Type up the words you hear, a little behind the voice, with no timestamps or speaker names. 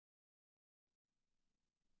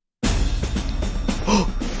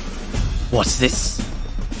What's this?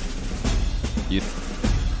 You...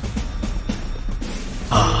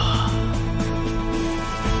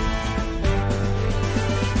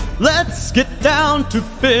 Let's get down to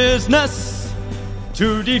business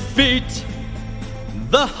to defeat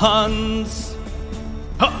the Huns.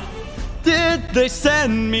 Huh. Did they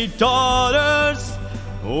send me daughters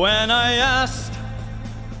when I asked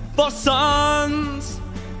for sons?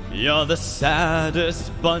 You're the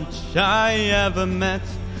saddest bunch I ever met,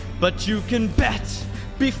 but you can bet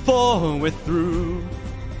before we're through,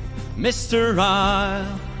 Mister,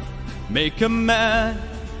 I'll make a man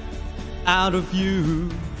out of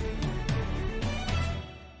you.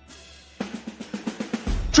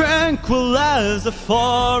 Tranquil as a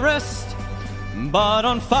forest, but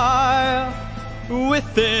on fire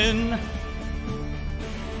within.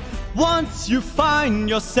 Once you find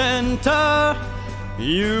your center,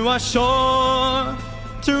 you are sure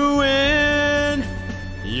to win.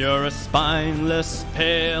 You're a spineless,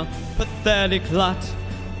 pale, pathetic lot,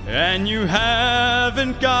 and you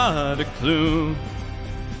haven't got a clue.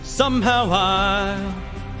 Somehow I'll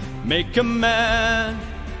make a man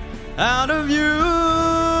out of you.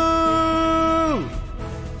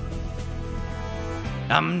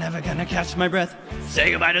 I'm never gonna catch my breath.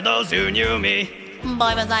 Say goodbye to those who knew me.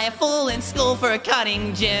 Boy, was I a fool in school for a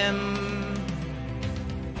cutting gym.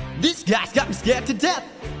 These guys got me scared to death.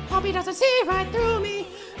 Hope he doesn't see right through me.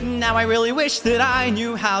 Now I really wish that I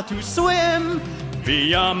knew how to swim.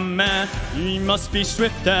 Be a man, he must be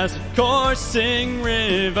swift as a coursing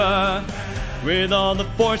river, with all the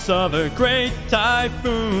force of a great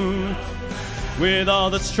typhoon, with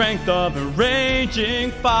all the strength of a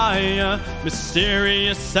raging fire,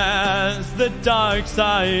 mysterious as the dark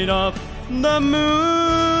side of the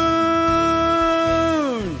moon.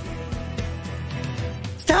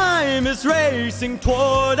 Time is racing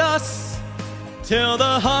toward us till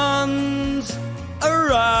the Huns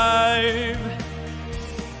arrive.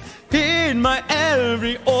 Heed my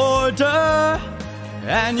every order,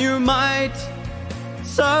 and you might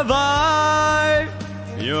survive.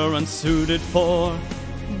 You're unsuited for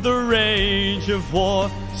the rage of war,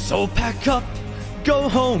 so pack up, go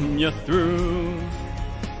home, you're through.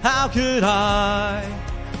 How could I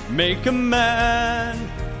make a man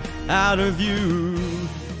out of you?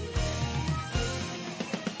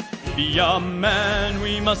 Be a man,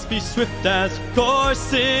 we must be swift as a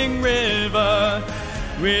coursing river,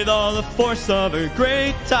 with all the force of a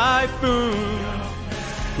great typhoon,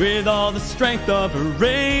 with all the strength of a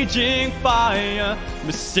raging fire,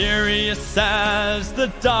 mysterious as the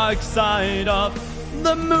dark side of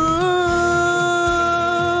the moon.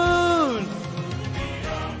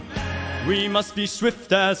 We must be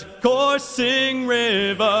swift as a coursing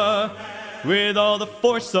river, with all the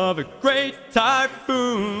force of a great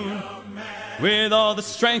typhoon, with all the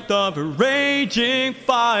strength of a raging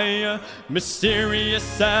fire,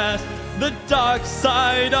 mysterious as the dark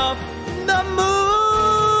side of the moon.